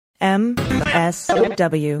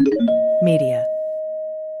MSW Media.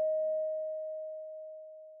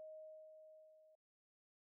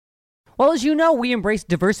 Well, as you know, we embrace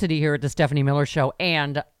diversity here at the Stephanie Miller Show,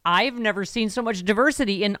 and I've never seen so much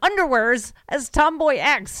diversity in underwears as Tomboy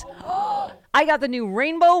X. I got the new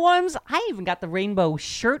rainbow ones. I even got the rainbow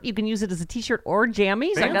shirt. You can use it as a t-shirt or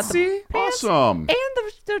jammies. Fancy? I got the pants Awesome. and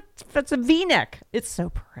it's a V-neck. It's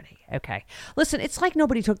so pretty. Okay. Listen, it's like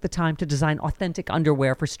nobody took the time to design authentic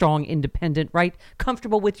underwear for strong, independent, right?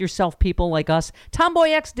 Comfortable with yourself people like us.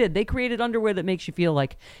 Tomboy X did. They created underwear that makes you feel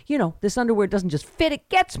like, you know, this underwear doesn't just fit, it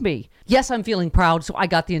gets me. Yes, I'm feeling proud, so I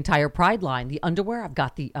got the entire Pride line. The underwear, I've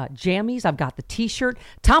got the jammies, I've got the t-shirt.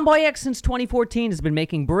 Tomboy X since 2014 has been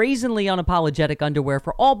making brazenly unapologetic underwear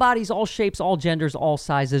for all bodies, all shapes, all genders, all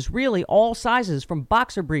sizes. Really, all sizes, from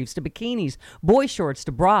boxer briefs to bikinis, boy shorts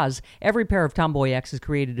to bras. Every pair of Tomboy X is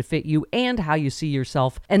created to fit you and how you see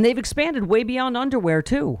yourself. And they've expanded way beyond underwear,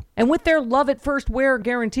 too. And with their love at first wear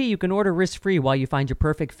guarantee, you can order risk-free while you find your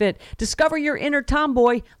perfect fit. Discover your inner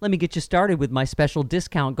tomboy. Let me get you started with my special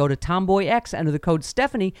discount. Go to Tomboy X, enter the code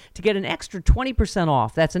Stephanie to get an extra 20%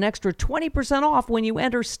 off. That's an extra 20% off when you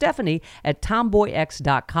enter Stephanie at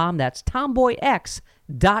tomboyx.com. That's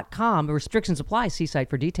tomboyx.com. Restrictions apply. See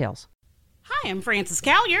site for details. Hi, I'm Frances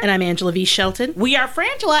Callier. And I'm Angela V. Shelton. We are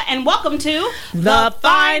Frangela, and welcome to The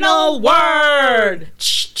Final Word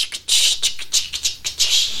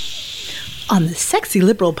on the Sexy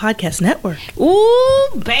Liberal Podcast Network. Ooh,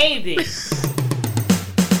 baby. The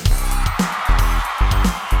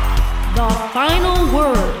Final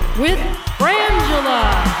Word with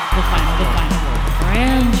Frangela. The final word.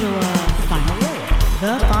 Frangela. The final word.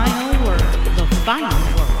 The Final Word. The final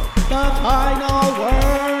word. The Final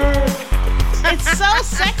Word. It's so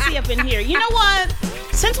sexy up in here. You know what?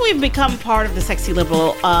 Since we've become part of the Sexy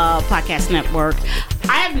Liberal Podcast Network,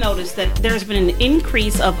 I have noticed that there's been an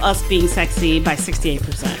increase of us being sexy by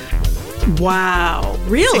 68%. Wow.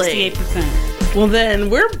 Really? 68%. Well, then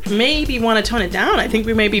we're maybe want to tone it down. I think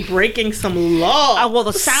we may be breaking some laws. Well,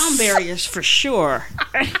 the sound barriers for sure.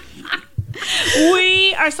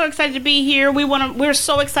 We are so excited to be here. We're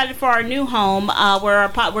so excited for our new home,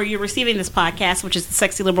 where you're receiving this podcast, which is the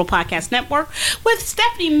Sexy Liberal Podcast Network, with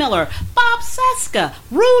Stephanie Miller, Bob Cesca,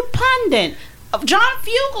 Rude Pundit, John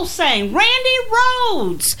Fugelsang, Randy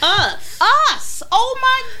Rhodes, us. Oh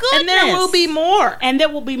my goodness! And there will be more. And there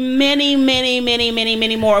will be many, many, many, many,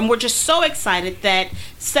 many more. And we're just so excited that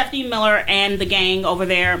Stephanie Miller and the gang over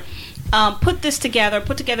there put this together,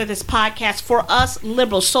 this podcast for us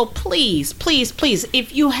liberals. So please, please, please,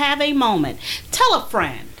 if you have a moment, tell a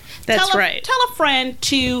friend. That's right. Tell a friend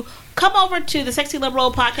to come over to the Sexy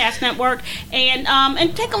Liberal Podcast Network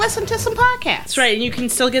and take a listen to some podcasts. That's right. And you can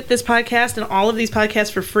still get this podcast and all of these podcasts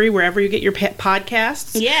for free wherever you get your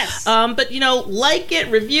podcasts. Yes. But, like it,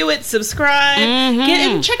 review it, subscribe.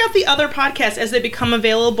 And check out the other podcasts as they become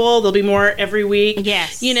available. There'll be more every week.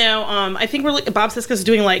 Yes. I think Bob Cesca's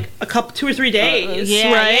doing like 2 or 3 days.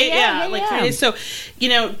 Right? Yeah, 3 days. So,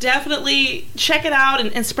 definitely check it out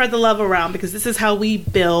and spread the love around, because this is how we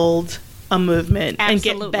build a movement.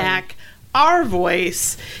 Absolutely. And get back our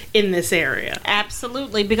voice in this area.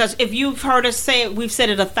 Absolutely, because if you've heard us say it, we've said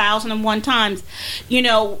it 1,001 times,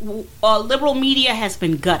 liberal media has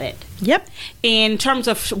been gutted. Yep. In terms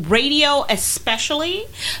of radio especially,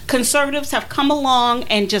 conservatives have come along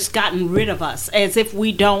and just gotten rid of us as if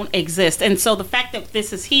we don't exist. And so the fact that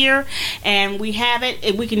this is here and we have it,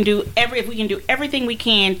 if we can do everything we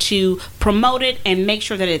can to promote it and make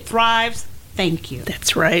sure that it thrives, thank you.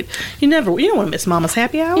 That's right. You don't want to miss Mama's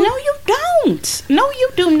happy hour. No, you don't. No, you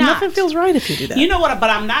do not. Nothing feels right if you do that. You know what? But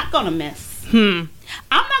I'm not going to miss. I'm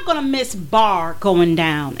not going to miss Bar going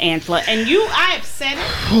down, Angela. And I have said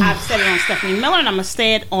it. I've said it on Stephanie Miller, and I'm going to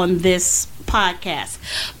say it on this podcast.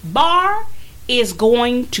 Bar is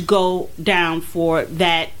going to go down for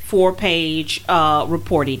that 4-page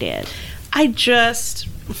report he did. I have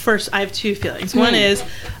 2 feelings. One is,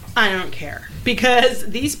 I don't care. Because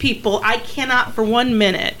these people, I cannot for 1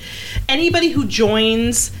 minute, anybody who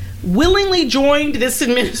willingly joined this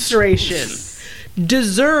administration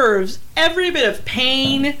deserves every bit of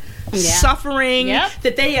pain, suffering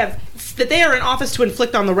that they are in office to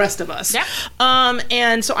inflict on the rest of us. Yep.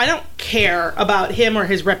 And so I don't care about him or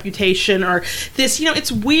his reputation or this.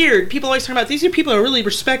 It's weird. People always talk about these people are really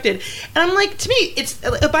respected. And I'm like, to me, it's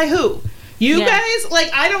by who? You guys,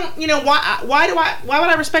 I don't, why would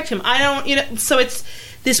I respect him? I don't, so it's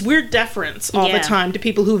this weird deference all the time to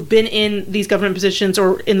people who've been in these government positions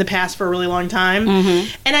or in the past for a really long time.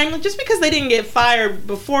 And I'm like, just because they didn't get fired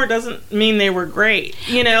before doesn't mean they were great.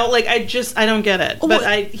 I don't get it.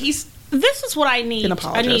 But he's This is what I need. An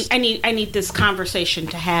apologist. I need this conversation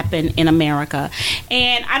to happen in America,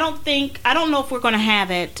 and I don't know if we're going to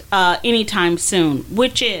have it anytime soon.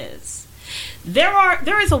 Which is,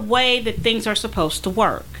 there is a way that things are supposed to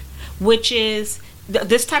work. Which is,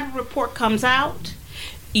 this type of report comes out,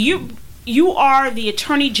 you are the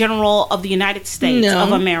Attorney General of the United States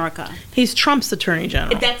of America. He's Trump's Attorney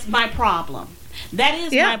General. That's my problem. That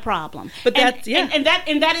is my problem. But and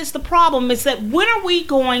that is the problem, is that when are we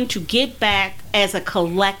going to get back as a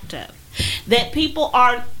collective that people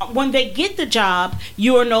are, when they get the job,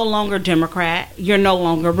 you are no longer Democrat, you're no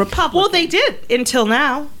longer Republican. Well, they did until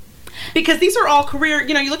now. Because these are all career,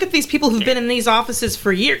 you look at these people who've been in these offices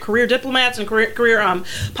for years, career diplomats and career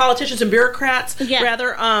politicians and bureaucrats,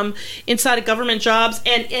 inside of government jobs.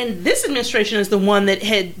 And this administration is the one that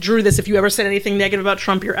had drew this. If you ever said anything negative about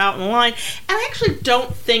Trump, you're out in the line. And I actually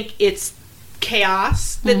don't think it's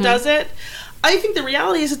chaos that does it. I think the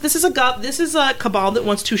reality is that this is a cabal that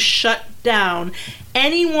wants to shut down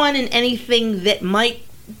anyone and anything that might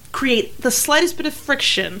create the slightest bit of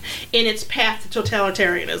friction in its path to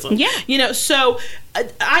totalitarianism. Yeah. So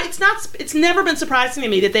it's never been surprising to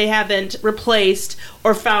me that they haven't replaced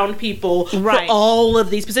or found people for all of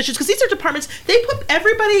these positions, because these are departments, they put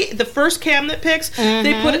everybody, the first cabinet picks,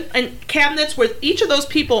 they put in cabinets with each of those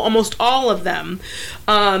people, almost all of them,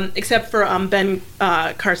 except for Ben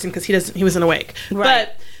Carson, because he wasn't awake.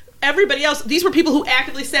 But everybody else, these were people who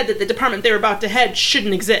actively said that the department they were about to head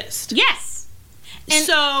shouldn't exist. Yes. And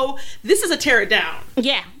so this is a tear it down.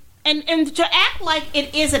 Yeah. And to act like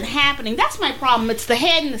it isn't happening, that's my problem. It's the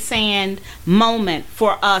head in the sand moment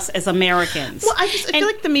for us as Americans. Well, I feel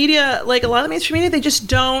like the media, like a lot of the mainstream media, they just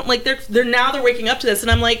don't, like, they're waking up to this, and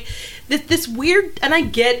I'm like, this weird, and I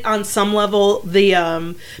get on some level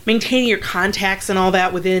the maintaining your contacts and all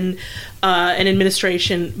that within an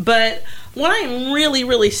administration, but what I'm really,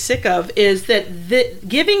 really sick of is that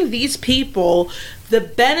giving these people the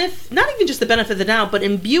benefit, not even just the benefit of the doubt, but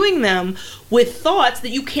imbuing them with thoughts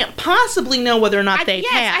that you can't possibly know whether or not they've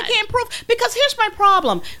had. Yes, I can't prove, because here's my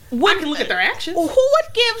problem. I can look at their actions.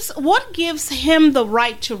 What gives him the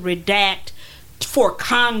right to redact for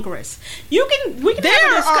Congress? We can have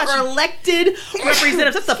a discussion. Are elected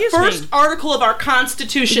representatives. That's the first article of our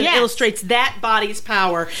Constitution illustrates that body's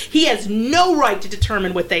power. He has no right to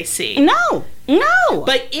determine what they see. No.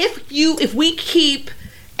 But if we keep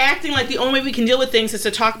acting like the only way we can deal with things is to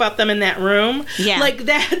talk about them in that room, like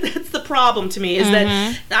that's the problem to me, is that,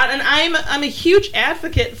 and I'm a huge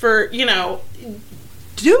advocate for,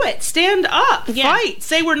 do it, stand up, fight,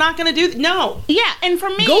 say we're not going to do no. Yeah, and for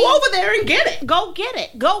me, go over there and get it. Go get it.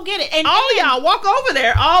 And all of y'all walk over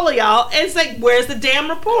there, all of y'all, and say, where's the damn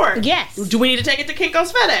report? Yes. Do we need to take it to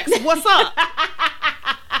Kinko's FedEx? What's up?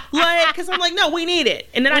 Because I'm like, no, we need it.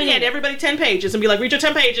 And then I hand everybody 10 pages and be like, read your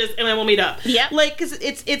 10 pages and then we'll meet up. Yeah. Because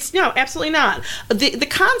it's no, absolutely not. The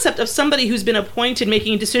concept of somebody who's been appointed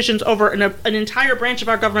making decisions over an entire branch of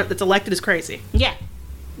our government that's elected is crazy. Yeah.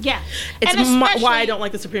 Yeah. It's why I don't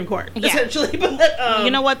like the Supreme Court, essentially. But, you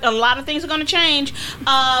know what? A lot of things are going to change.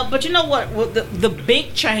 But you know what? Well, the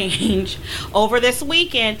big change over this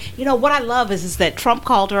weekend, what I love is that Trump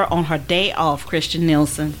called her on her day off, Christian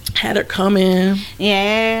Nielsen. Had her come in.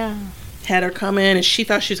 Yeah. Had her come in, and she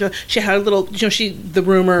thought she was going to... She had a little... the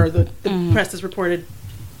rumor, the press has reported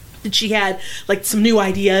that she had, like, some new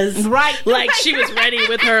ideas. Right. Like, she was ready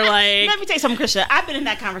with her, like... Let me tell you something, Christian. I've been in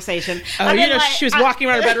that conversation. She was walking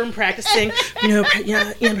around her bedroom practicing,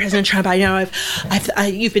 President Trump,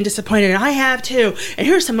 you've been disappointed, and I have too. And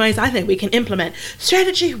here's some ways I think we can implement.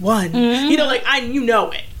 Strategy 1.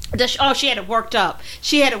 It. She had it worked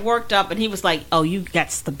up. And he was like, "Oh, you got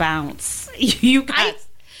the bounce. You got."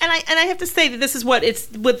 And I have to say that this is what it's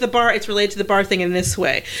with the bar. It's related to the bar thing in this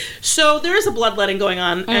way. So there is a bloodletting going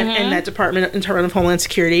on in that Department of Homeland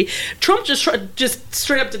Security. Trump just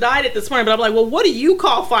straight up denied it this morning. But I'm like, well, what do you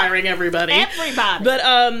call firing everybody? Everybody. But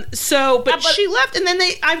she left, and then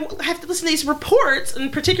I have to listen to these reports,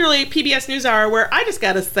 and particularly PBS NewsHour, where I just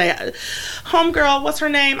got to say, homegirl, what's her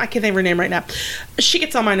name? I can't think of her name right now. She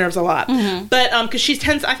gets on my nerves a lot, but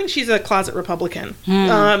because I think she's a closet Republican,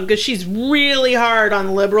 because she's really hard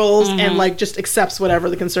on liberals and just accepts whatever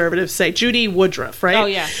the conservatives say. Judy Woodruff, right? Oh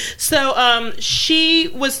yeah. So she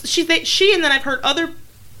and then I've heard other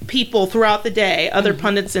people throughout the day, other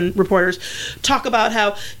pundits and reporters, talk about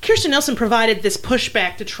how Kirstjen Nielsen provided this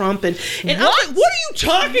pushback to Trump, and I'm like, what are you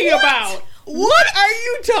talking about? What are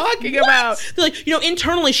you talking about? They're like,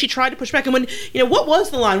 internally she tried to push back, and when, what was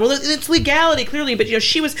the line? Well, it's legality, clearly, but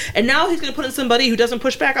she was, and now he's going to put in somebody who doesn't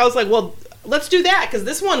push back. I was like, well, let's do that, because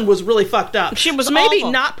this one was really fucked up. She was so maybe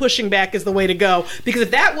awful. not pushing back is the way to go, because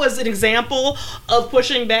if that was an example of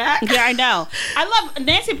pushing back. Yeah, I know. I love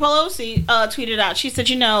Nancy Pelosi tweeted out. She said,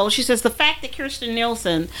 she says the fact that Kirstjen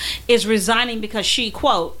Nielsen is resigning because she,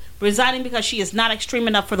 quote, resigning because she is not extreme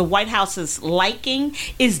enough for the White House's liking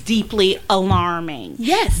is deeply alarming.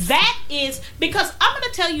 Yes. That is, because I'm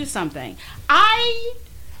going to tell you something. I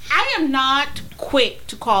am not quick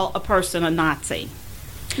to call a person a Nazi.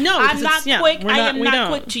 No, I'm not quick. I am not don't.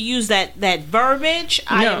 quick to use that verbiage.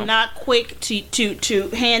 I am not quick to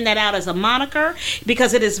hand that out as a moniker,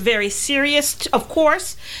 because it is very serious, of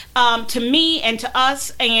course, to me and to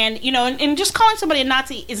us. And and just calling somebody a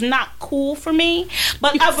Nazi is not cool for me.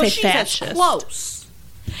 But You could say she's fascist. as close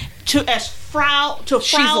to Frau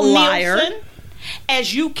She's a liar. Nielsen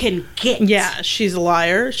as you can get. Yeah, she's a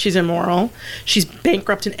liar. She's immoral. She's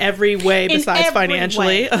bankrupt in every way besides every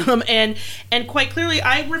financially. way. And quite clearly,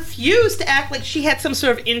 I refuse to act like she had some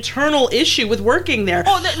sort of internal issue with working there.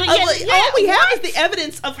 Oh, all we have is the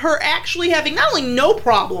evidence of her actually having not only no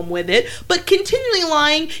problem with it, but continually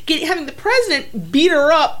lying, having the president beat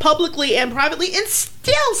her up publicly and privately, and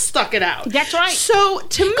still stuck it out. That's right. So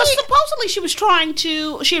to me, Because supposedly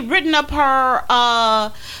she had written up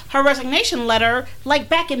her resignation letter like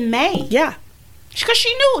back in May. yeah. Because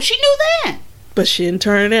she knew then. But she didn't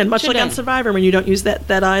turn it in. Much She like on didn't. Survivor, when you don't use that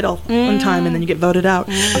idol one time and then you get voted out.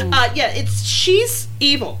 She's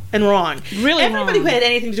evil and wrong. Really Everybody wrong. who had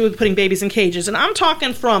anything to do with putting babies in cages, and I'm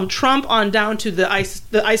talking from Trump on down to the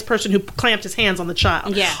ICE person who clamped his hands on the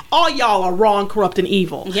child. Yeah. All y'all are wrong, corrupt, and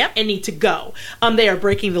evil. Yep. And need to go. They are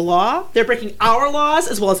breaking the law. They're breaking our laws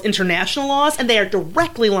as well as international laws, and they are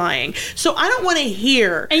directly lying. So I don't want to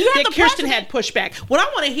hear And you have that the Kirsten president- had pushback. What I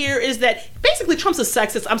want to hear is that basically Trump's a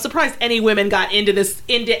sexist. I'm surprised any women got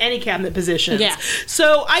into any cabinet positions. Yeah.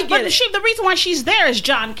 So I get But it. the reason why she's there is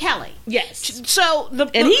John Kelly. Yes. So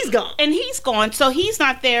And he's gone. And he's gone. So he's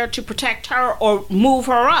not there to protect her or move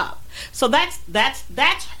her up. So that's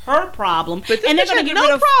her problem. But and they're they're going to get rid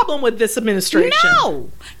no of problem with this administration. No.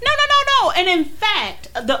 And in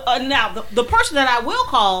fact, the person that I will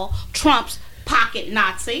call Trump's pocket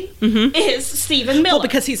Nazi is Stephen Miller. Well,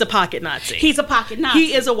 because he's a pocket Nazi. he's a pocket Nazi.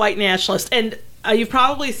 He is a white nationalist, and you've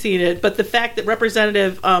probably seen it. But the fact that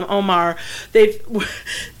Representative Omar,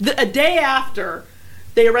 a day after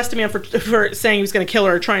they arrested him for saying he was going to kill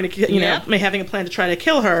her, trying to having a plan to try to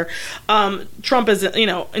kill her, Trump is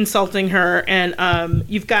insulting her, and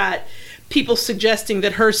you've got people suggesting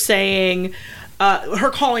that her saying. Her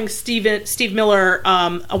calling Steve Miller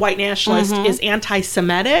a white nationalist is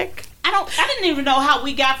anti-Semitic. I didn't even know how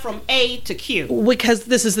we got from A to Q. Because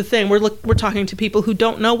this is the thing, we're talking to people who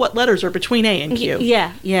don't know what letters are between A and Q.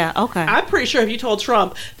 Yeah, okay. I'm pretty sure if you told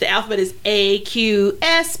Trump the alphabet is A, Q,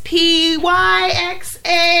 S, P, Y, X,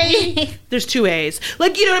 A, there's 2 A's.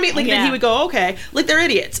 Like, you know what I mean? Like, then he would go, okay. Like, they're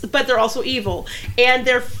idiots, but they're also evil. And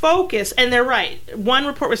they're focused, and they're right. One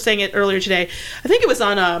report was saying it earlier today. I think it was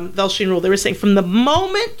on Velsheen Rule. They were saying from the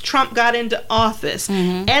moment Trump got into office,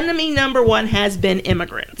 enemy number one has been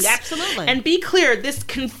immigrants. Absolutely. And be clear, this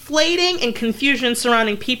conflating and confusion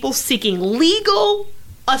surrounding people seeking legal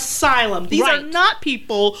asylum. These are not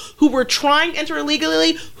people who were trying to enter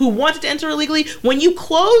illegally, who wanted to enter illegally. When you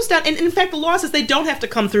close down, and in fact the law says they don't have to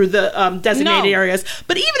come through the designated areas,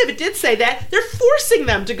 but even if it did say that, they're forcing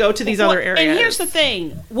them to go to these other areas. And here's the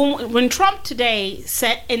thing. When Trump today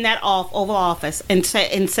sat in that Oval Office and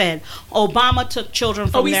said Obama took children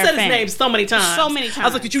from he their said family. his name so many times. I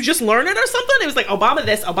was like, did you just learn it or something? It was like, Obama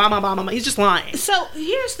this, Obama. He's just lying. So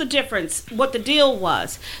here's the difference. What the deal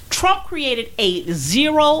was, Trump created a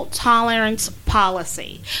zero tolerance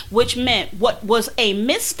policy, which meant what was a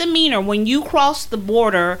misdemeanor when you crossed the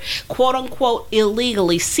border, quote unquote,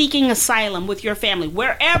 illegally, seeking asylum with your family,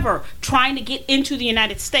 wherever, trying to get into the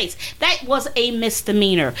United States. That was a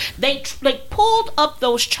misdemeanor. They pulled up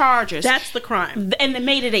those charges. That's the crime. And they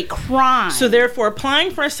made it a crime. So therefore,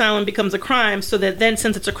 applying for asylum becomes a crime, so that then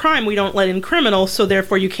since it's a crime, we don't let in criminals, so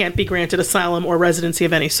therefore you can't be granted asylum or residency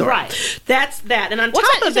of any sort. Right. That's that. And on What's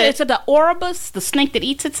top that? of it... Is it the Oribus, the snake that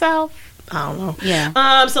eats itself? I don't know.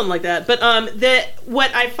 Yeah. Something like that. But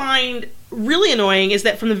what I find really annoying is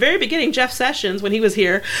that from the very beginning, Jeff Sessions, when he was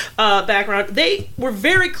here, background, they were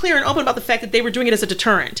very clear and open about the fact that they were doing it as a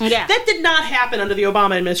deterrent. Yeah. That did not happen under the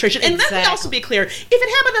Obama administration. And let me also be clear, if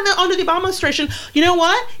it happened under the Obama administration, you know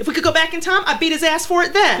what? If we could go back in time, I'd beat his ass for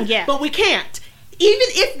it then. Yeah. But we can't. even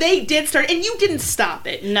if they did start, and you didn't stop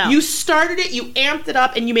it. No. You started it, you amped it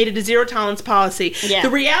up, and you made it a zero tolerance policy. Yeah.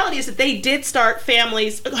 The reality is that they did start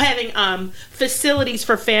families, having facilities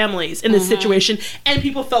for families in this situation, and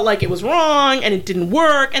people felt like it was wrong, and it didn't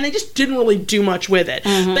work, and they just didn't really do much with it.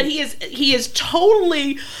 But he is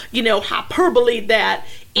totally, hyperbole that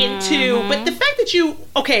into, but the fact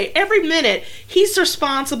that every minute, he's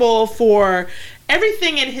responsible for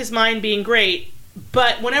everything in his mind being great,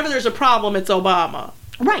 but whenever there's a problem, it's Obama.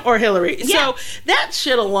 Right. Or Hillary. Yeah. So that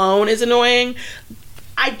shit alone is annoying.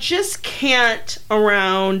 I just can't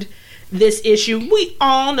around this issue. We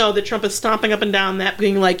all know that Trump is stomping up and down that,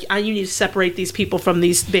 being like, you need to separate these people from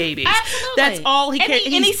these babies. Absolutely. That's all he cares.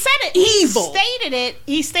 And he said it. Evil.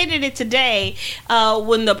 He stated it today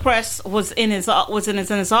when the press was in his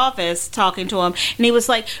office talking to him, and he was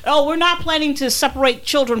like, "Oh, we're not planning to separate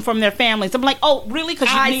children from their families." I'm like, "Oh, really?" Because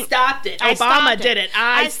I stopped it. Obama did it.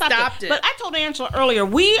 I stopped it. But I told Angela earlier,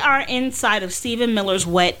 we are inside of Stephen Miller's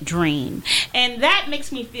wet dream, and that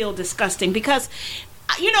makes me feel disgusting because,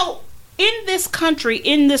 in this country,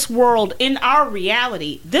 in this world, in our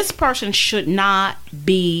reality, this person should not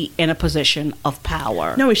be in a position of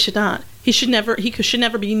power. No, he should not. He should never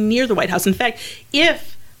be near the White House. In fact,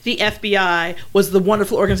 if the FBI was the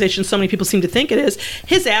wonderful organization so many people seem to think it is,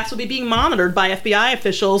 his ass would be being monitored by FBI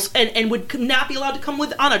officials and would not be allowed to come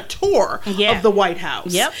on a tour of the White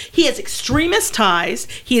House. Yep. He has extremist ties.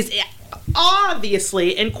 He is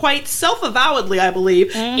obviously and quite self-avowedly, I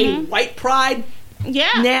believe, a white pride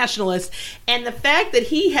nationalist, and the fact that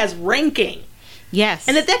he has ranking,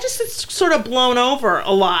 and that just is sort of blown over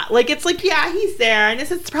a lot. Like, it's like, yeah, he's there, and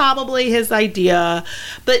it's probably his idea,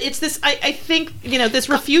 but it's this. I think this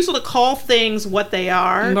refusal to call things what they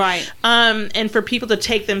are, right? And for people to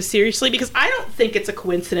take them seriously, because I don't think it's a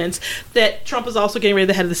coincidence that Trump is also getting rid of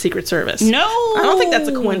the head of the Secret Service. No, I don't think that's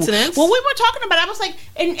a coincidence. Well, we were talking about it. I was like,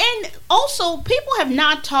 and also people have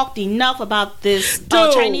not talked enough about this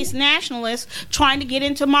Chinese nationalist trying to get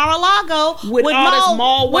into Mar-a-Lago with all this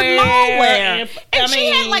malware. And she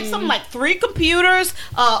had like 3 computers,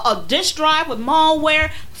 a disk drive with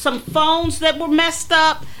malware, some phones that were messed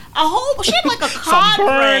up. She had like a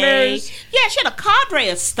cadre. Yeah, she had a cadre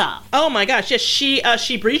of stuff. Oh my gosh, yes,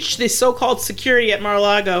 she breached the so-called security at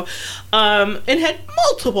Mar-a-Lago, and had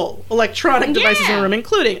multiple electronic devices in the room,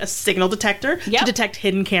 including a signal detector to detect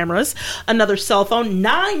hidden cameras, another cell phone,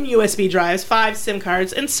 9 USB drives, 5 SIM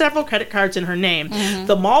cards, and several credit cards in her name.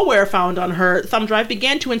 The malware found on her thumb drive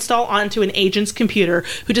began to install onto an agent's computer,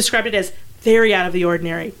 who described it as very out of the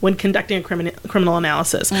ordinary when conducting a criminal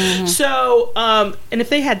analysis. So, and if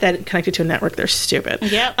they had that connected to a network, they're stupid.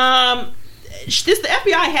 Yep. The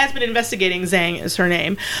FBI has been investigating Zhang, is her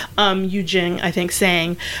name, Yu Jing, I think,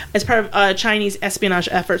 Zhang, as part of a Chinese espionage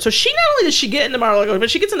effort. So not only does she get into Mar-a-Lago, but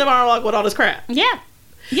she gets into Mar-a-Lago with all this crap. Yeah.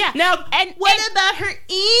 Now, what about her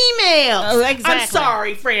emails? Exactly. I'm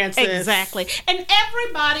sorry, Francis. Exactly. And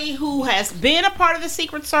everybody who has been a part of the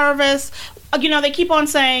Secret Service, they keep on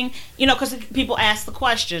saying, because people ask the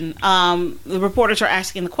question, the reporters are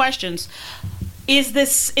asking the questions,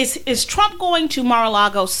 is Trump going to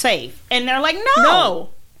Mar-a-Lago safe? And they're like,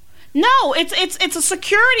 no, it's a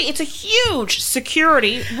security, it's a huge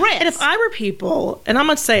security risk. And if I were people, and I'm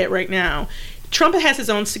going to say it right now, Trump has his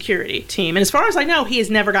own security team, and as far as I know, he has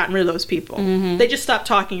never gotten rid of those people. They just stopped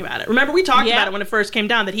talking about it. Remember, we talked about it when it first came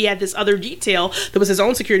down, that he had this other detail that was his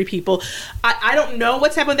own security people. I don't know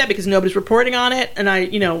what's happened with that because nobody's reporting on it, and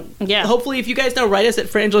hopefully if you guys know, write us at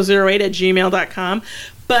frangela08@gmail.com.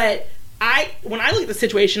 But when I look at the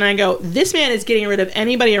situation, I go, this man is getting rid of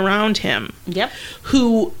anybody around him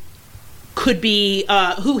who could be,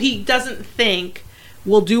 who he doesn't think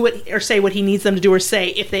will do or say what he needs them to do or say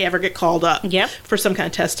if they ever get called up for some kind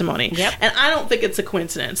of testimony. And I don't think it's a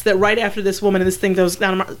coincidence that right after this woman and this thing goes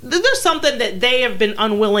down, there's something that they have been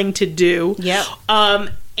unwilling to do.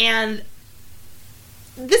 And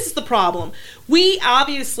this is the problem.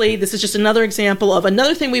 This is just another example of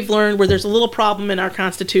another thing we've learned where there's a little problem in our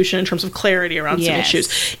Constitution in terms of clarity around some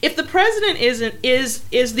issues. If the president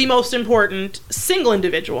is the most important single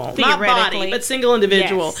individual, not body, but single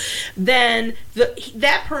individual, then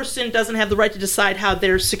that person doesn't have the right to decide how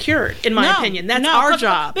they're secured, in my opinion. That's our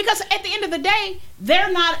job. Because at the end of the day,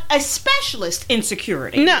 they're not a specialist in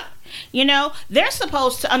security. No. They're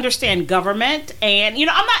supposed to understand government, and I'm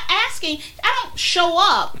not asking. I don't show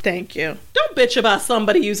up. Thank you. Don't bitch about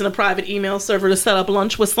somebody using a private email server to set up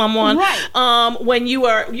lunch with someone. Right. When you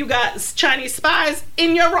got Chinese spies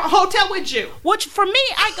in your hotel with you. Which for me,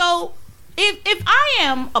 I go, if I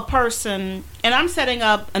am a person and I'm setting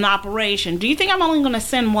up an operation, do you think I'm only going to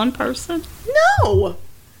send one person? No.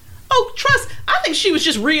 Oh, trust. I think she was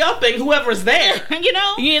just re-upping whoever's there. You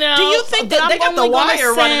know? Do you think that they I'm got the only gonna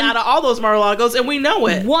wire running send out of all those Mar-a-Lagos, and we know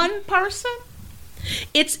it. one person?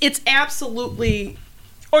 It's absolutely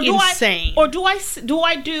Or do insane. do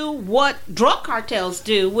I do what drug cartels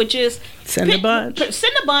do, which is Send a bunch.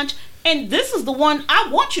 Send a bunch, and this is the one I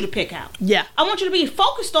want you to pick out. Yeah. I want you to be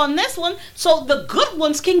focused on this one so the good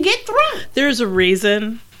ones can get through. There's a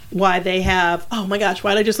reason why they have. Oh my gosh!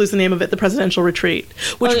 Why did I just lose the name of it? The presidential retreat,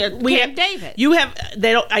 which Camp David. You have.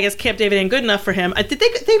 They don't. I guess Camp David ain't good enough for him.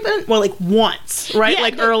 They've been like once, right? Yeah,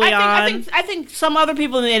 like early on. I think some other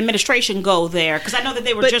people in the administration go there because I know that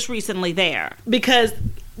they were just recently there. Because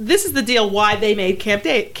this is the deal. Why they made Camp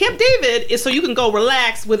David? Camp David is so you can go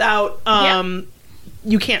relax without.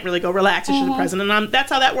 You can't really go relax if you're the president. And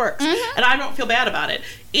that's how that works. And I don't feel bad about it.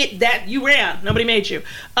 That you ran. Nobody made you.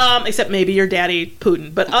 Except maybe your daddy,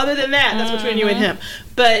 Putin. But other than that, that's between you and him.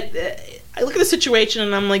 But I look at the situation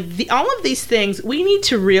and I'm like, all of these things, we need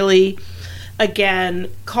to really, again,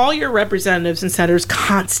 call your representatives and senators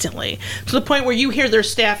constantly to the point where you hear their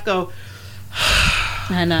staff go,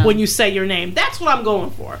 I know. when you say your name. That's what I'm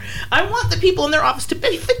going for. I want the people in their office to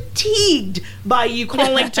be fatigued by you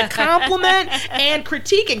calling to compliment and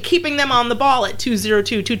critique and keeping them on the ball at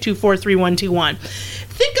 202-224-3121.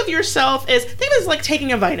 Think of yourself as like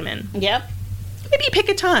taking a vitamin. Yep. Maybe pick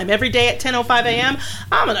a time every day at 10:05 a.m.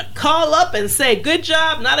 I'm going to call up and say, good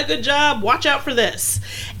job, not a good job, watch out for this.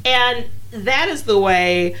 And that is the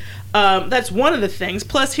way. That's one of the things.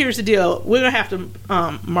 Plus, here's the deal. We're going to have to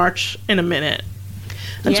march in a minute.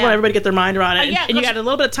 I just want everybody to get their mind around it. And you got a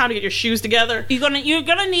little bit of time to get your shoes together. You're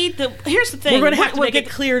gonna need the. Here's the thing. We're going to have to make it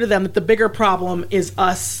clear to them that the bigger problem is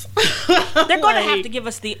us. They're going to have to give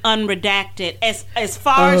us the unredacted as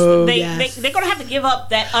far as they're going to have to give up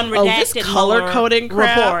that unredacted this color coding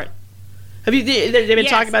crap. report. Have you? They've been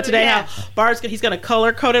talking about today how he's going to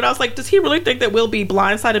color code it. I was like, does he really think that we'll be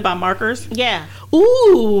blindsided by markers? Yeah.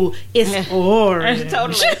 Ooh, it's orange.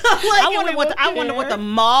 Totally. I wonder what the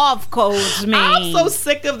mauve codes mean. I'm so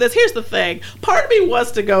sick of this. Here's the thing. Part of me wants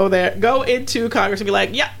to go into Congress and be like,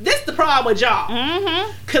 yeah, this is the problem with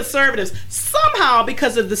y'all. Conservatives. Somehow,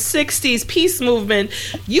 because of the 60s peace movement,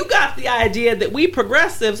 you got the idea that we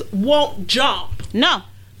progressives won't jump. No.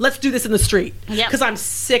 Let's do this in the street. Yep. Because I'm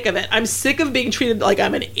sick of it. I'm sick of being treated like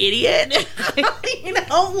I'm an idiot.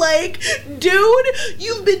 Like, dude,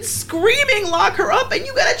 you've been screaming, lock her up, and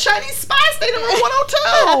you got a Chinese spy state number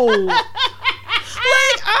 102.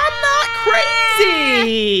 Like, I'm not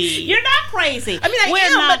crazy. You're not crazy. I mean,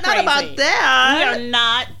 but not about that. We are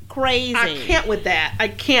not crazy. I can't with that. I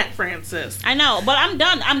can't, Frances. I know, but I'm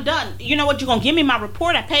done. You know what? You're gonna give me my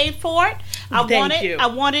report. I paid for it. I want it.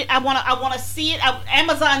 I want to see it.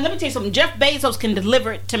 Amazon. Let me tell you something. Jeff Bezos can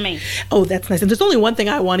deliver it to me. Oh, that's nice. And there's only one thing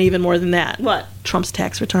I want even more than that. What? Trump's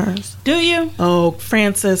tax returns. Do you? Oh,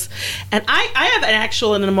 Frances. And I have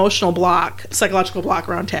an emotional block, psychological block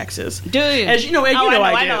around taxes. Do you? As you know, I do.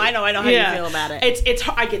 I know how you feel about it. It's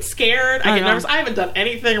I get scared. I get nervous. I haven't done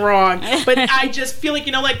anything wrong, but I just feel like,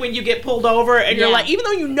 like when you get pulled over and you're like, even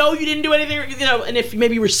though you didn't do anything, and if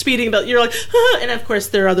maybe you were speeding, but you're like, and of course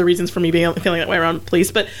there are other reasons for me feeling that way around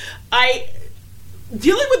police, but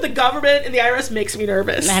dealing with the government and the IRS makes me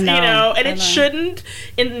nervous. I know. And it shouldn't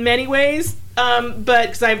in many ways. But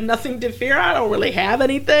because I have nothing to fear, I don't really have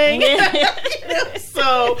anything.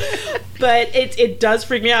 So, but it does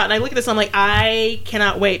freak me out. And I look at this, and I'm like, I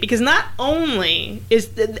cannot wait, because not only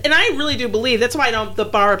and I really do believe that's why the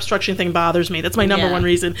bar obstruction thing bothers me. That's my number one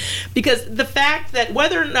reason, because the fact that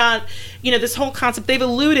whether or not this whole concept, they've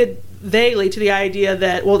alluded vaguely to the idea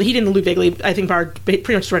that, well, he didn't allude vaguely. I think Barr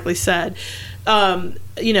pretty much directly said,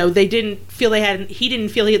 they didn't feel he didn't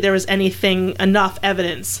feel there was enough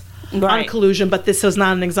evidence on collusion, but this was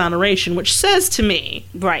not an exoneration, which says to me,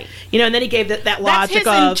 right? And then he gave that logic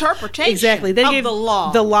of interpretation, exactly. Then he gave the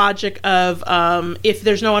law, the logic of if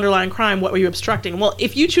there's no underlying crime, what were you obstructing? Well,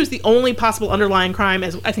 if you choose the only possible underlying crime,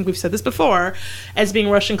 as I think we've said this before, as being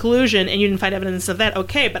Russian collusion, and you didn't find evidence of that,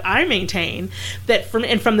 okay. But I maintain that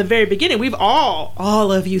from the very beginning, we've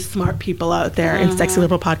all of you smart people out there in Sexy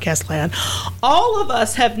Liberal Podcast land, all of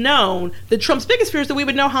us have known that Trump's biggest fear is that we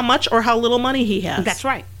would know how much or how little money he has. That's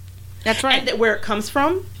right. That's right. And where it comes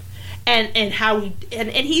from, and how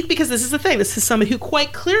he because this is the thing. This is somebody who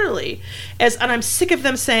quite clearly, and I'm sick of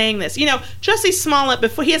them saying this. Jussie Smollett,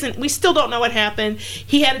 before we still don't know what happened.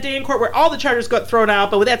 He had a day in court where all the charges got thrown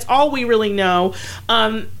out, but that's all we really know.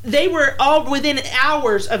 They were all within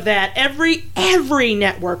hours of that. Every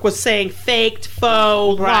network was saying faked,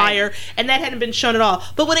 faux, liar, and that hadn't been shown at all.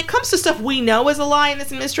 But when it comes to stuff we know is a lie in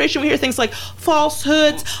this administration, we hear things like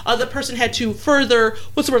falsehoods. The person had to further,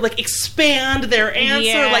 expand their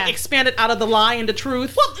answer, expand it out of the lie into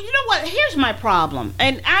truth. Well, you know what? Here's my problem.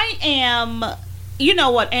 And I am, you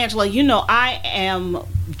know what, Angela, I am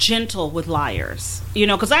gentle with liars.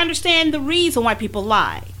 Because I understand the reason why people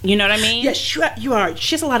lie. You know what I mean? Yes, you are.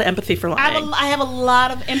 She has a lot of empathy for lying. I have a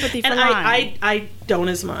lot of empathy for lying. I don't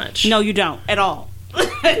as much. No, you don't at all.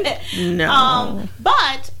 No.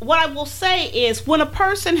 But what I will say is when a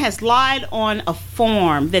person has lied on a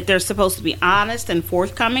form that they're supposed to be honest and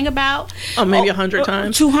forthcoming about, maybe 100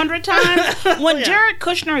 times, 200 times, when Jared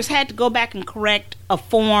Kushner has had to go back and correct a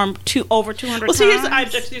form over 200 times. Well, see, I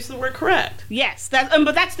object to use the word correct. Yes,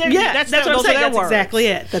 but that's their that's what I'm saying. That's words. exactly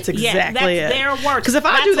it. That's exactly it. That's their words. Because if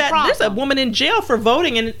I do that, there's a woman in jail for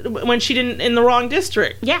voting when she didn't in the wrong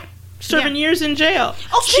district. Yeah. Serving years in jail.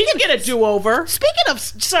 She can get a do-over. Speaking of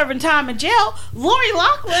serving time in jail, Lori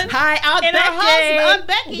Loughlin her husband, Aunt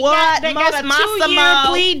Becky, got a 2-year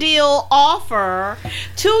plea deal offer.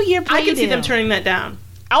 2-year plea deal. I can see them turning that down.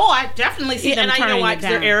 Oh, I definitely see them turning it down. And I know why, because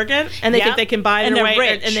they're arrogant, and they think they can buy their way,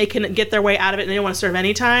 rich. and they can get their way out of it, and they don't want to serve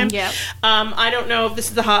any time. Yep. I don't know if this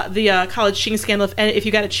is the college cheating scandal, if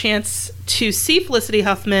you got a chance to see Felicity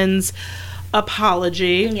Huffman's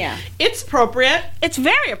apology. Yeah, it's appropriate. It's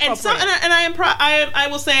very appropriate. And I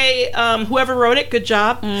will say, whoever wrote it, good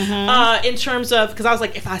job. Mm-hmm. In terms of, because I was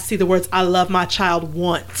like, if I see the words "I love my child"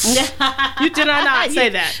 once, you did not say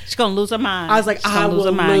that. She's gonna lose her mind. I was like, I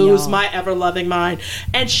will lose my ever loving mind.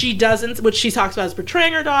 And she doesn't. What she talks about is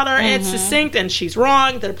betraying her daughter. Mm-hmm. And it's succinct, and she's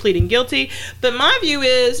wrong. They're pleading guilty. But my view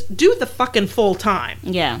is, do the fucking full time.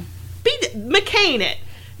 Yeah, McCain it.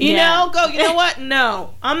 You know what?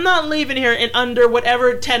 No. I'm not leaving here in under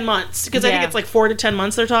whatever 10 months. Because I think it's like 4 to 10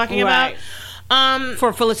 months they're talking about.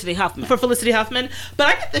 For Felicity Huffman. But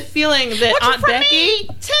I get the feeling that Aunt Becky...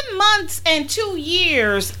 10 months and 2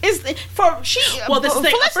 years is... this is the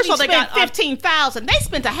thing. First of all, they got $15,000. They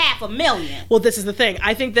spent $500,000. Well, this is the thing.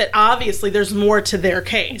 I think that obviously there's more to their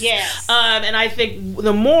case. Yes. And I think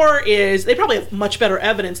the more is... They probably have much better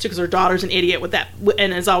evidence, too, because her daughter's an idiot with that,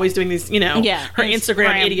 and is always doing these, her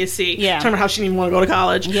Instagram idiocy. Yeah. Talking about how she didn't even want to go to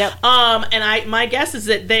college. Yep. And my guess is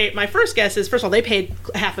that my first guess is, first of all, they paid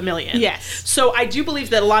 $500,000. Yes. So I do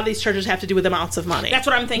believe that a lot of these charges have to do with amounts of money. That's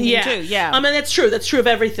what I'm thinking too. Yeah. And that's true. That's true of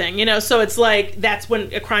everything. So it's like that's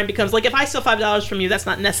when a crime becomes like if I steal $5 from you, that's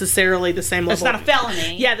not necessarily the same level. It's not a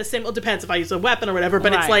felony. Yeah, the same. Well, it depends if I use a weapon or whatever.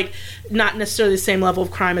 But it's like not necessarily the same level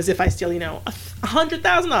of crime as if I steal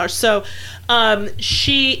 $100,000. So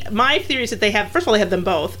my theory is that they have. First of all, they have them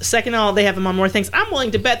both. Second of all, they have them on more things. I'm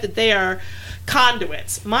willing to bet that they are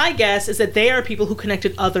conduits. My guess is that they are people who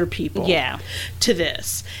connected other people to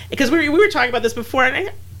this. Because we were talking about this before,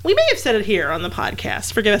 and we may have said it here on the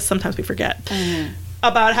podcast. Forgive us, sometimes we forget. Mm-hmm.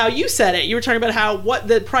 About how you said it. You were talking about what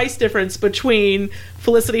the price difference between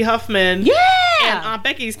Felicity Huffman and Aunt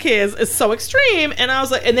Becky's kids is so extreme. And I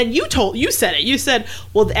was like, and then you said it. You said,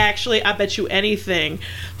 well, actually, I bet you anything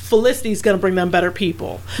Felicity's going to bring them better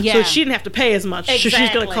people. Yeah. So she didn't have to pay as much. Exactly. So she's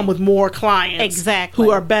going to come with more clients who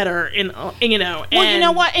are better in, Well, you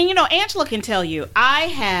know what? And, Angela can tell you, I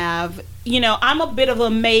have, I'm a bit of a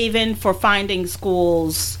maven for finding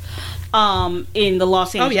schools in the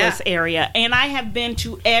Los Angeles area. And I have been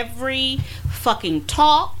to every fucking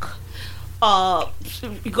talk.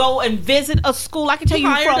 Go and visit a school. I can tell you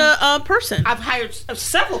hired a person. I've hired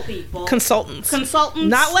several people. Consultants.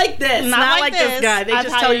 Not like this. Not like this guy. They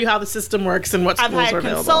just tell you how the system works and what schools are available. I've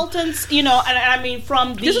hired consultants, and I mean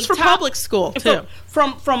from the This is for public school, too.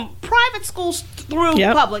 From private schools through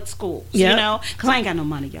public schools, because I ain't got no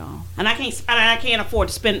money, y'all, and I can't afford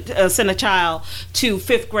to send a child to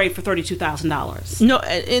 5th grade for $32,000. No,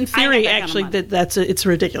 in theory, actually, it's a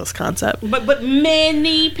ridiculous concept. But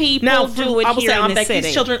many people do it here in the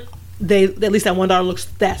city. Children, at least that $1 looks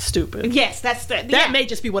that stupid. Yes, that may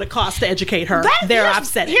just be what it costs to educate her. They're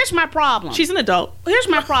upset. Here's my problem. She's an adult. Here's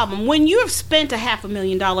my problem. When you have spent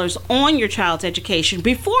 $500,000 on your child's education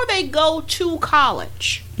before they go to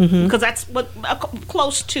college, because that's what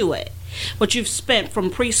close to it, what you've spent from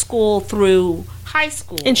preschool through high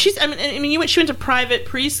school. And she went to private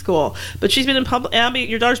preschool, but she's been in public. Abby,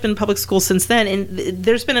 your daughter's been in public school since then, and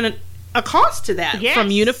there's been a cost to that, Yes.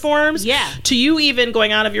 from uniforms Yeah. to you even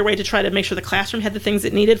going out of your way to try to make sure the classroom had the things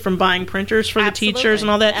it needed, from buying printers for the Absolutely. teachers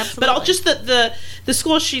and all that. Absolutely. But all just the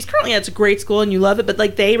school she's currently at, it's a great school and you love it, but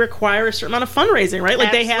like they require a certain amount of fundraising, right?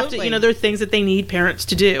 Like they have to, Absolutely. you know, there are things that they need parents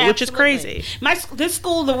to do, which is Absolutely. crazy. This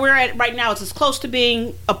school that we're at right now is as close to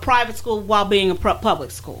being a private school while being a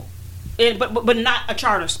public school, but not a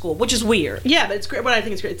charter school, which is weird. Yeah, but it's great. But I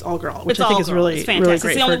think it's great. It's all girl, which It's I think all is girl. really, It's fantastic. really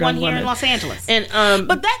great It's the for only young one here women. in Los Angeles. And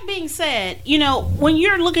But that being said, you know, when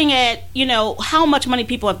you're looking at, you know, how much money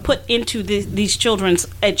people have put into these children's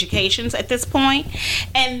educations at this point,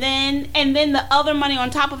 and then the other money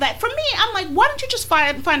on top of that, for me, I'm like, why don't you just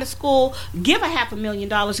find a school, give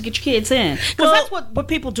 $500,000 to get your kids in? Because Well- that's what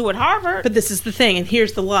people do at Harvard. But this is the thing, and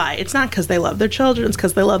here's the lie. It's not because they love their children, it's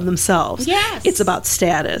because they love themselves. Yes. It's about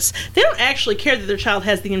status. They don't actually care that their child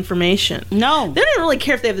has the information. No. They don't really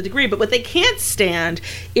care if they have the degree, but what they can't stand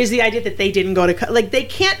is the idea that they didn't go to, like, they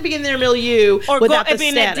can't be in their milieu or without go the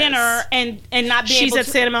being status. at dinner and not being She's able at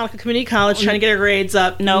to. Santa Monica Community College trying to get her grades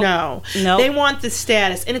up. Nope. No. Nope. They want the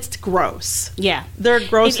status, and it's gross. Yeah, They're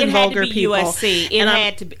gross it and had vulgar to be people. USC. It And I'm-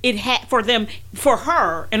 had to be. It had for them, for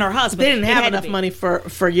her and her husband. They didn't it have had to enough be. money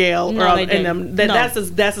for Yale, No, or they and didn't. No.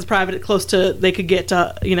 that's as private close to they could get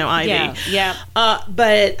to, you know, Ivy. Yeah, yeah.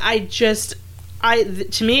 But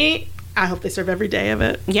to me, I hope they serve every day of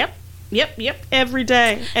it, Yep. every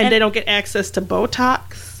day, and And- they don't get access to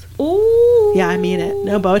Botox. Ooh. Yeah, I mean it.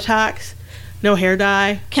 No Botox, no hair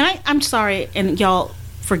dye. I'm sorry, and y'all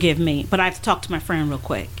forgive me, but I have to talk to my friend real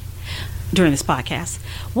quick during this podcast.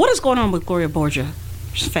 What is going on with Gloria Borgia's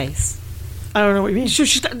face? I don't know what you mean.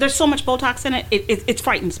 There's so much Botox in it. It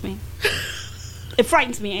frightens me. It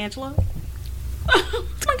frightens me, Angela. Oh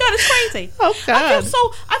my God, it's crazy. Oh, God. I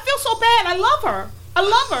feel so bad. I love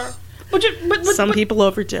her. But Some people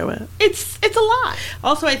overdo it. it's a lot.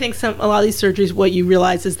 Also, I think a lot of these surgeries, what you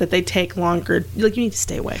realize is that they take longer. Like, you need to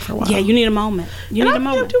stay away for a while. Yeah, you need a moment. You need a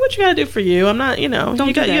moment. Do what you gotta do for you. I'm not, you know. Don't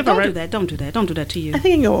you do got- you that. have a Don't right- do that. Don't do that. Don't do that to you. I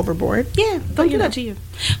think I can go overboard. Yeah, don't do you know. that to you.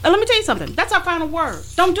 Let me tell you something. That's our final word.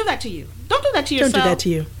 Don't do that to you. Don't do that to yourself. Don't do that to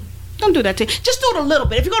you. Don't do that to you. Just do it a little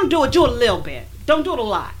bit. If you're going to do it a little bit. Don't do it a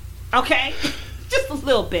lot. Okay? Just a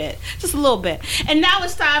little bit. Just a little bit. And now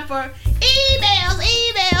it's time for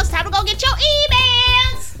emails. Time to go get your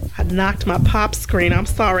emails. I knocked my pop screen. I'm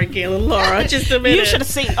sorry, Gail and Laura. Just a minute. You should have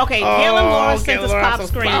seen. Okay, Gail and Laura sent us pop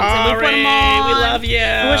screens, and we put them on. We love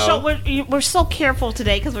you. We're so careful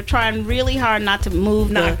today because we're trying really hard not to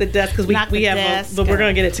move. Knock the desk because we have. But we're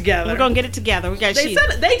gonna get it together. We're gonna get it together. We got. They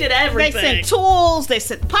did They everything. sent tools. They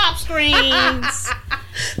sent pop screens.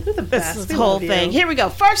 They're the This best. is We the whole love you. thing. Here we go.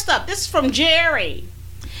 First up, this is from Jerry.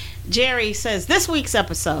 Jerry says, this week's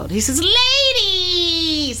episode, he says,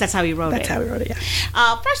 ladies. That's how he wrote That's it. how we wrote it.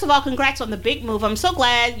 Yeah. First of all, congrats on the big move. I'm so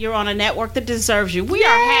glad you're on a network that deserves you. We are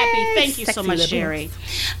happy. Thank you so Sexy much, liberals. Jerry.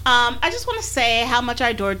 I just want to say how much I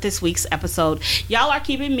adored this week's episode. Y'all are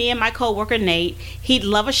keeping me and my coworker Nate. He'd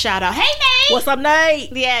love a shout out. Hey, Nate. What's up,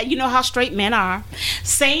 Nate? Yeah, you know how straight men are.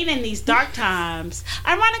 Sane in these dark times.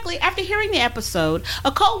 Ironically, after hearing the episode,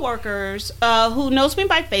 a co-worker who knows me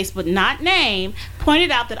by face but not name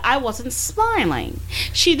pointed out that I wasn't smiling.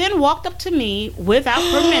 She then walked up to me without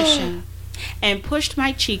permission and pushed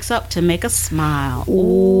my cheeks up to make a smile.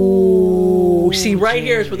 Ooh. See, right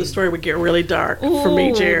here is where the story would get really dark for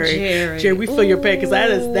me, Ooh, Jerry. Jerry. We feel your pain because that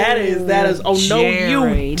is. Oh no,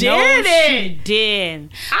 you did no, she it. did.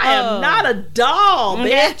 I am not a doll,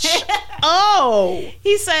 bitch. Oh.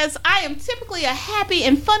 He says, I am typically a happy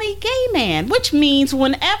and funny gay man, which means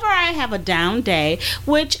whenever I have a down day,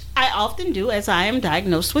 which I often do as I am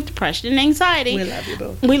diagnosed with depression and anxiety. We love you,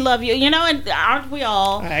 boo. We love you. You know, and aren't we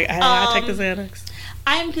all? I take the Xanax.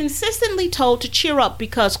 I am consistently told to cheer up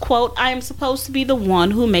because, quote, I am supposed to be the one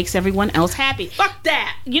who makes everyone else happy. Fuck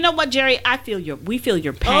that. You know what, Jerry? We feel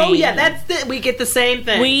your pain. Oh yeah, that's it. We get the same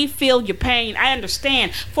thing. We feel your pain. I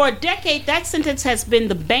understand. For a decade, that sentence has been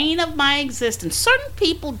the bane of my existence. Certain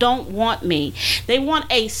people don't want me. They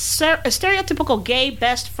want a stereotypical gay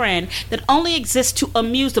best friend that only exists to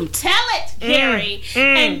amuse them. Tell it, Gary.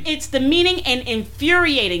 And it's demeaning and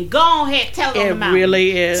infuriating. Go ahead, tell it on the mountain. It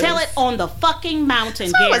really is. Tell it on the fucking mountain,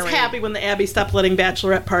 So I Gary. was happy when the Abbey stopped letting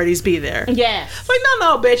bachelorette parties be there. Yes. It's like,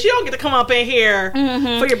 no, bitch, you don't get to come up in here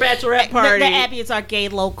for your bachelorette party. The Abbey is our gay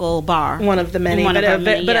local bar. One of the many, One but of our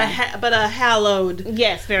many, but yeah. a hallowed,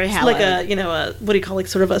 Yes, very hallowed. like a what do you call, like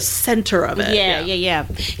sort of a center of it. Yeah.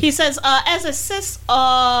 He says, as a cis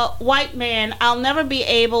white man, I'll never be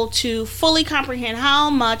able to fully comprehend how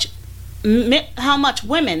much how much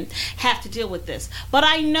women have to deal with this. But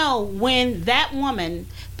I know when that woman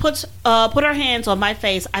put her hands on my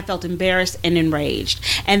face, I felt embarrassed and enraged,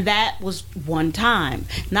 and that was one time,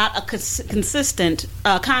 not a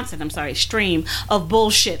constant stream of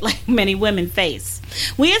bullshit like many women face.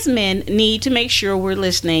 We as men need to make sure we're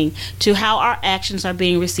listening to how our actions are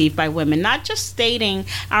being received by women, not just stating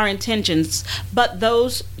our intentions, but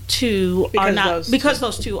those two are not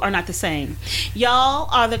the same. Y'all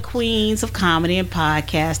are the queens of comedy and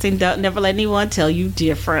podcasting. Don't never let anyone tell you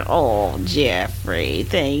different. Oh, Jeffrey,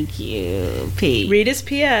 thank you. P. Read his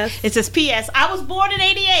PS. It says, P.S. I was born in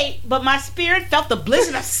 88, but my spirit felt the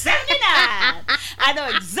blizzard of 79. I know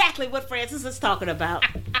exactly what Francis is talking about.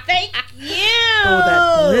 Thank you. Oh,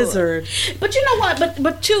 that blizzard. But you know what?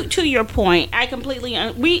 But to your point, I completely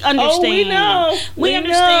we understand. Oh, we know. We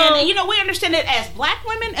understand. Know. You know, we understand it as black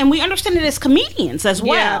women, and we understand it as comedians as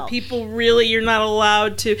well. Yeah, people really, you're not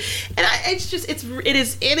allowed to. And it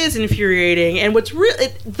is infuriating. And what's real,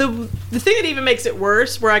 the thing that even makes it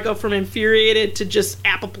worse, where I go from infuriated to just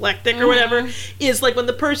apoplectic or whatever, is like when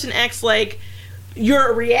the person acts like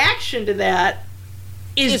your reaction to that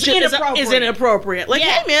is inappropriate. Like,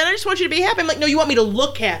 hey man, I just want you to be happy. I'm like, no, you want me to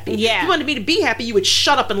look happy. Yeah. If you wanted me to be happy, you would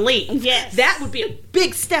shut up and leave. Yes. That would be a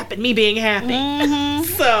big step in me being happy.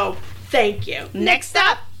 So, thank you. Next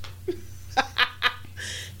up.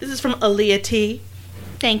 This is from Aaliyah T.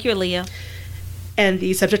 Thank you, Aaliyah. And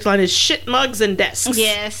the subject line is shit mugs and desks.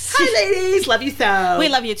 Yes. Hi, ladies. Love you so. We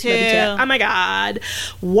love you too. Oh my God.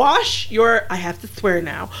 I have to swear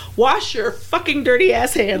now. Wash your fucking dirty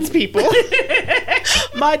ass hands, people.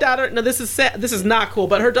 My daughter, no, this is not cool,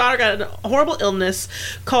 but her daughter got a horrible illness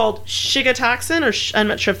called shigatoxin, I'm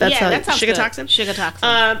not sure if that's shigatoxin.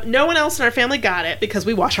 Shigatoxin. No one else in our family got it because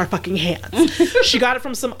we wash our fucking hands. She got it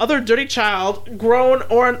from some other dirty child, grown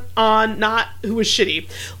or on, not who was shitty.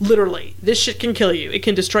 Literally, this shit can kill you. It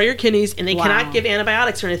can destroy your kidneys, and they cannot give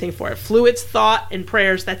antibiotics or anything for it. Fluids, thought, and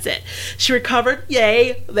prayers, that's it. She recovered,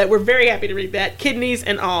 yay, that we're very happy to read that, kidneys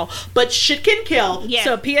and all. But shit can kill. Yeah.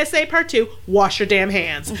 So PSA part 2, wash your damn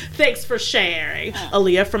hands. Thanks for sharing.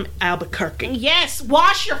 Aaliyah from Albuquerque. Yes,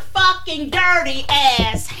 wash your fucking dirty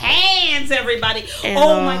ass hands, everybody. And,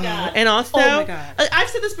 oh my God. And also, oh my God. I've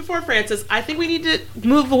said this before, Francis, I think we need to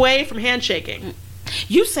move away from handshaking.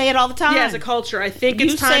 You say it all the time. Yeah, as a culture, I think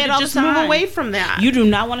it's time to just move away from that. You do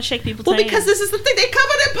not want to shake people's hands. Well, because this is the thing, they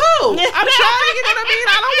covered in poo. I'm trying, you know what I mean?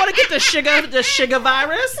 I don't want to get the sugar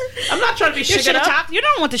virus. I'm not trying to be sugared up. You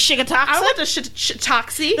don't want the shigatoxin. I want the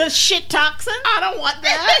shit-toxy. The shit toxin. I don't want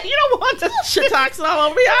that. You don't want the shit-toxin all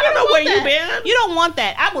over me. I don't know where you been. You don't want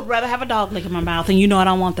that. I would rather have a dog lick in my mouth, and you know I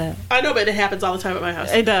don't want that. I know, but it happens all the time at my house.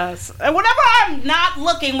 It does. And whenever I'm not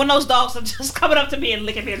looking, when those dogs are just coming up to me and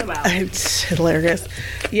licking me in the mouth. It's hilarious.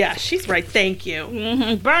 Yeah, she's right. Thank you.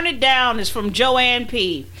 Mm-hmm. Burn It Down is from Joanne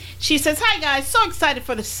P. She says, hi guys, so excited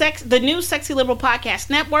for the new Sexy Liberal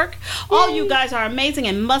Podcast Network. All you guys are amazing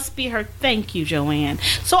and must be heard. Thank you, Joanne.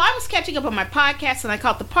 So I was catching up on my podcast and I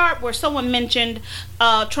caught the part where someone mentioned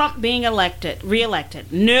Trump being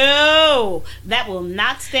reelected. No, that will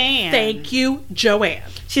not stand. Thank you, Joanne.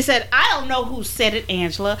 She said, I don't know who said it,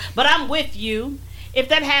 Angela, but I'm with you. If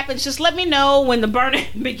that happens, just let me know when the burning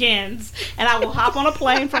begins, and I will hop on a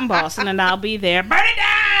plane from Boston, and I'll be there. Burn it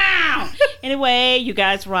down! Anyway, you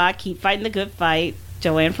guys rock. Keep fighting the good fight.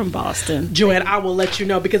 Joanne from Boston. Joanne, I will let you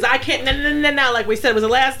know, because I can't, no, like we said, was it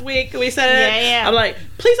last week we said it? Yeah. I'm like,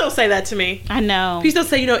 please don't say that to me. I know. Please don't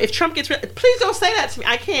say, if Trump gets please don't say that to me.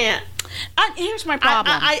 I can't. Here's my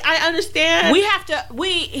problem. I understand.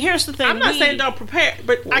 Here's the thing. I'm not saying don't prepare,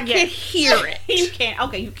 but I can't hear it. You can't.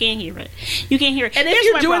 Okay, you can't hear it. You can't hear it. And if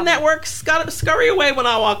you're doing that work, scurry away when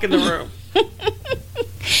I walk in the room.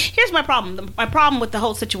 Here's my problem. My problem with the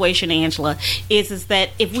whole situation, Angela, is that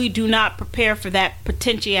if we do not prepare for that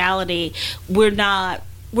potentiality, we're not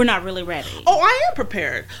really ready. Oh, I am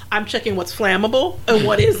prepared. I'm checking what's flammable and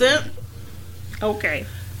what isn't. Okay.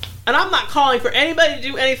 And I'm not calling for anybody to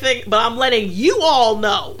do anything, but I'm letting you all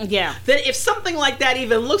know that if something like that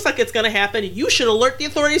even looks like it's going to happen, you should alert the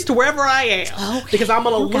authorities to wherever I am. Okay. Because I'm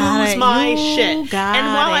going to lose my shit. And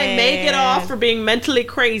while I may get off for being mentally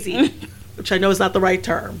crazy, which I know is not the right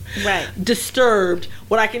term, disturbed,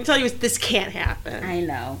 what I can tell you is this can't happen. I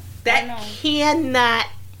know. That cannot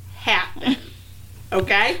happen.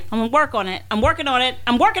 Okay? I'm going to work on it. I'm working on it.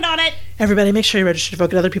 Everybody, make sure you register to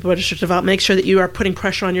vote. Get other people registered to vote. Make sure that you are putting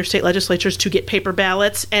pressure on your state legislatures to get paper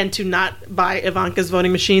ballots and to not buy Ivanka's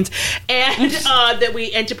voting machines, and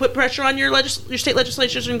to put pressure on your state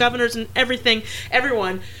legislatures and governors and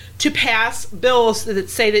everyone to pass bills that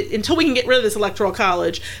say that until we can get rid of this electoral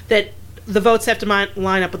college, that the votes have to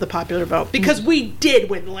line up with the popular vote because we did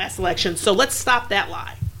win the last election. So let's stop that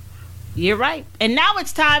lie. You're right. And now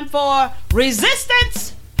it's time for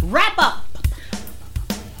Resistance Wrap Up.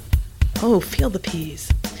 Oh, feel the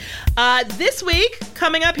peas. This week,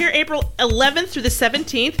 coming up here, April 11th through the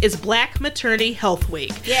 17th, is Black Maternity Health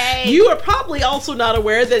Week. Yay. You are probably also not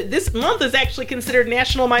aware that this month is actually considered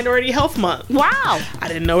National Minority Health Month. Wow. I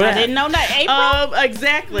didn't know that. I didn't know that. April?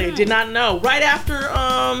 Exactly. Did not know. Right after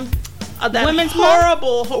that Women's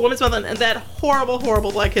Women's Month and that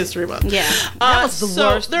horrible Black History Month. Yeah. That was the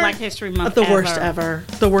worst Black History Month The worst ever.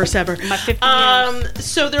 The worst ever. My 50 years.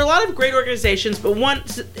 So there are a lot of great organizations, but more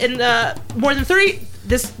than 30...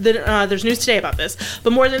 there's news today about this,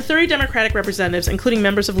 but more than 30 Democratic representatives, including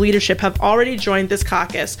members of leadership, have already joined this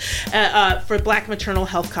caucus for Black Maternal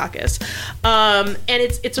Health Caucus, and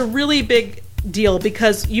it's a really big deal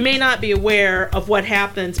because you may not be aware of what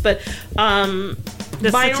happens, but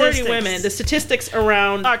minority women, the statistics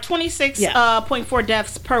around are 26.4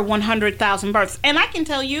 deaths per 100,000 births, and I can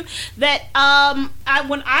tell you that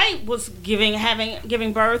when I was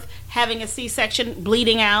giving birth, having a C-section,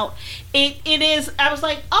 bleeding out, it is. I was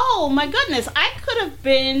like, oh my goodness, I could have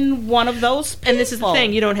been one of those people. And this is the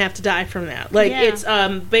thing, you don't have to die from that. It's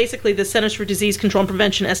basically the Centers for Disease Control and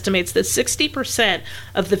Prevention estimates that 60%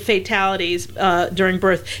 of the fatalities during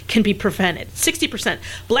birth can be prevented. 60%.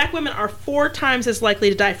 Black women are 4 times as likely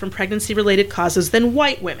to die from pregnancy-related causes than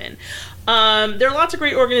white women. There are lots of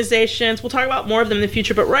great organizations. We'll talk about more of them in the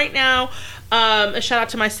future, but right now, a shout out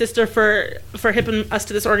to my sister for hipping us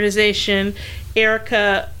to this organization,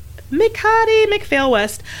 Erica McPhail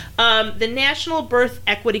West, the National Birth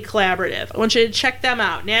Equity Collaborative. I want you to check them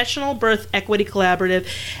out, National Birth Equity Collaborative,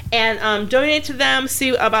 and donate to them,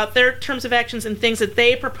 see about their terms of actions and things that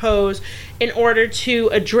they propose in order to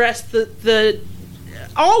address the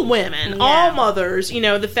all women, all mothers,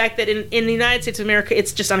 the fact that in the United States of America,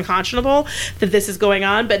 it's just unconscionable that this is going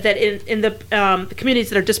on, but that in the communities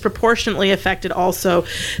that are disproportionately affected also,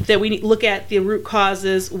 that we look at the root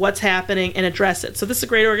causes, what's happening, and address it. So this is a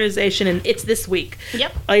great organization, and it's this week,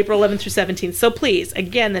 April 11th through 17th. So please,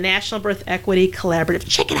 again, the National Birth Equity Collaborative,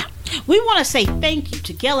 check it out. We want to say thank you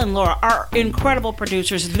to Gail and Laura, our incredible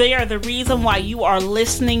producers. They are the reason why you are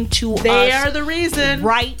listening to us. They are the reason.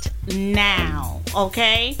 Right now.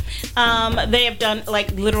 Okay? They have done,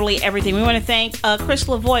 literally everything. We want to thank Chris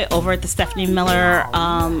Lavoie over at the Stephanie Miller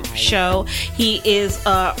show. He is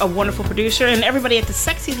a wonderful producer. And everybody at the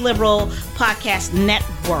Sexy Liberal Podcast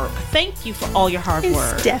Network. Thank you for all your hard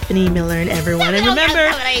work. Stephanie Miller and everyone. And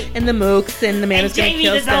remember, and the Mooks and the man who's going to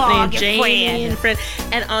kill Stephanie and Jamie and Fred.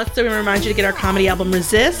 And also, we remind you to get our comedy album,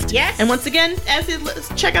 Resist. Yes. And once again,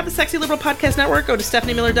 check out the Sexy Liberal Podcast Network. Go to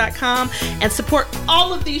stephaniemiller.com and support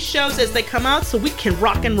all of these shows as they come out so we can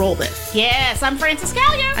rock and roll this. Yes, I'm Frances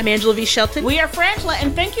Callier. I'm Angela V. Shelton. We are Frangela,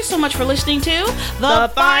 and thank you so much for listening to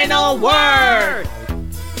The Final Word.